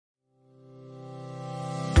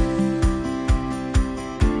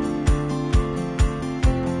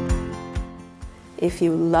If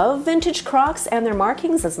you love vintage crocks and their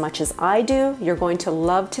markings as much as I do, you're going to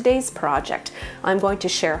love today's project. I'm going to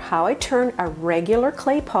share how I turn a regular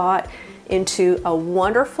clay pot into a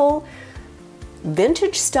wonderful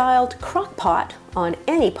vintage styled crock pot on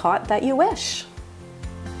any pot that you wish.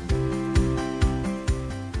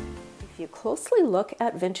 If you closely look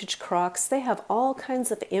at vintage crocks, they have all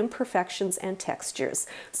kinds of imperfections and textures.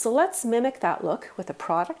 So let's mimic that look with a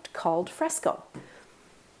product called Fresco.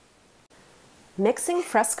 Mixing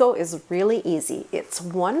Fresco is really easy. It's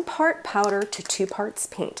 1 part powder to 2 parts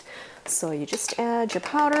paint. So you just add your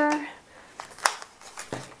powder,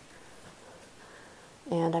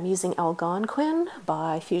 and I'm using Algonquin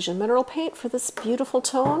by Fusion Mineral Paint for this beautiful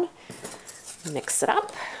tone. Mix it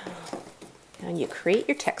up, and you create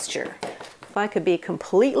your texture. If I could be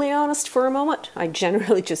completely honest for a moment, I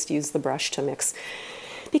generally just use the brush to mix,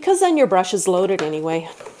 because then your brush is loaded anyway.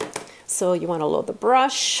 So you want to load the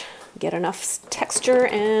brush, get enough texture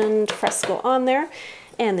and Fresco on there,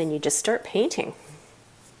 and then you just start painting.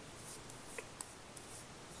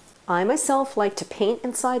 I myself like to paint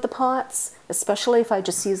inside the pots, especially if I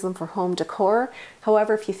just use them for home decor.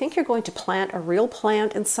 However, if you think you're going to plant a real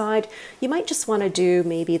plant inside, you might just want to do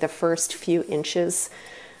maybe the first few inches,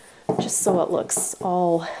 just so it looks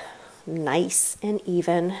all nice and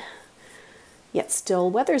even, yet still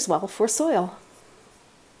weathers well for soil.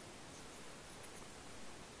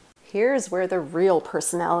 Here's where the real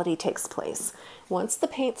personality takes place. Once the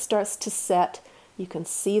paint starts to set, you can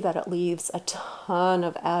see that it leaves a ton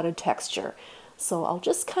of added texture. So I'll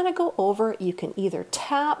just kind of go over. You can either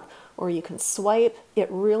tap or you can swipe. It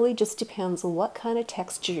really just depends on what kind of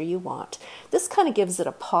texture you want. This kind of gives it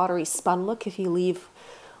a pottery spun look if you leave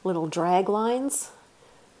little drag lines.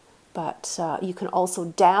 But you can also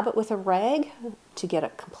dab it with a rag to get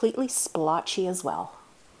it completely splotchy as well.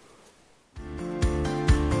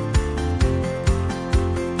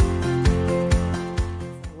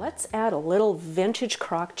 Let's add a little vintage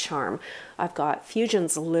crock charm. I've got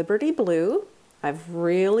Fusion's Liberty Blue. I've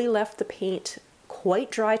really left the paint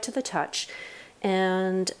quite dry to the touch.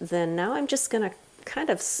 And then now I'm just going to kind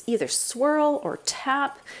of either swirl or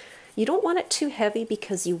tap. You don't want it too heavy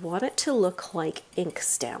because you want it to look like ink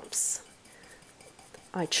stamps.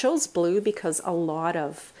 I chose blue because a lot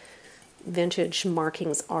of vintage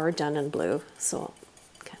markings are done in blue, so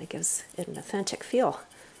it kind of gives it an authentic feel.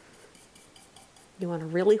 You want to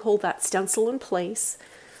really hold that stencil in place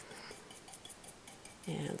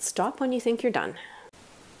and stop when you think you're done.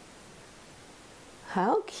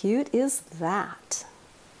 How cute is that?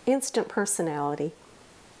 Instant personality.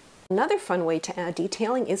 Another fun way to add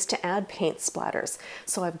detailing is to add paint splatters.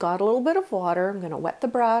 So I've got a little bit of water. I'm going to wet the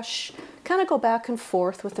brush, kind of go back and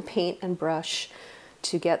forth with the paint and brush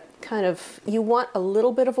to get kind of, you want a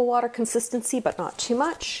little bit of a water consistency, but not too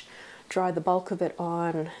much. Dry the bulk of it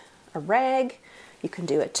on a rag. You can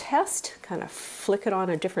do a test, kind of flick it on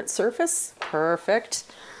a different surface, perfect,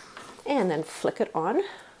 and then flick it on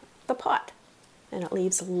the pot. And it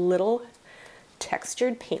leaves little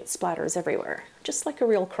textured paint splatters everywhere, just like a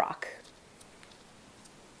real crock.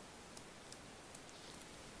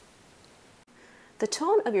 The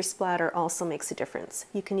tone of your splatter also makes a difference.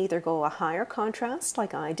 You can either go a higher contrast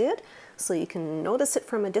like I did, so you can notice it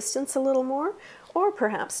from a distance a little more, or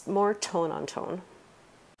perhaps more tone on tone.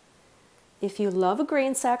 If you love a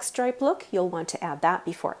grain sack stripe look, you'll want to add that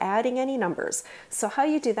before adding any numbers. So how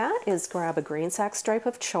you do that is grab a grain sack stripe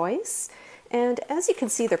of choice, and as you can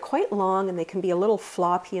see, they're quite long and they can be a little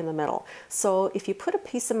floppy in the middle. So if you put a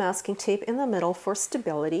piece of masking tape in the middle for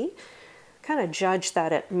stability, kind of judge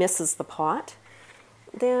that it misses the pot.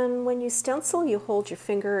 Then when you stencil, you hold your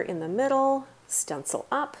finger in the middle, stencil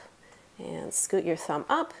up, and scoot your thumb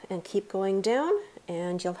up and keep going down,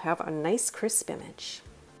 and you'll have a nice crisp image.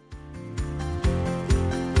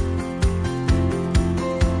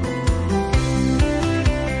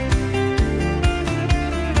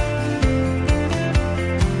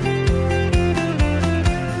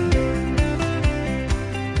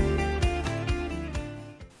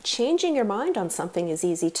 Changing your mind on something is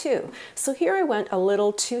easy too. So here I went a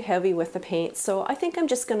little too heavy with the paint, so I think I'm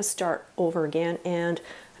just going to start over again, and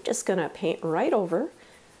I'm just going to paint right over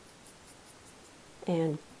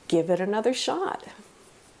and give it another shot.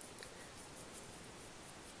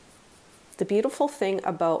 The beautiful thing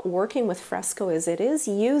about working with Fresco is it is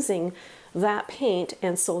using that paint,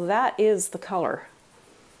 and so that is the color.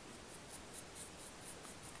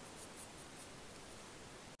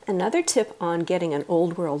 Another tip on getting an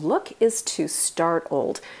old world look is to start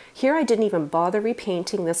old. Here I didn't even bother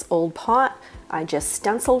repainting this old pot. I just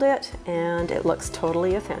stenciled it and it looks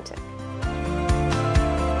totally authentic.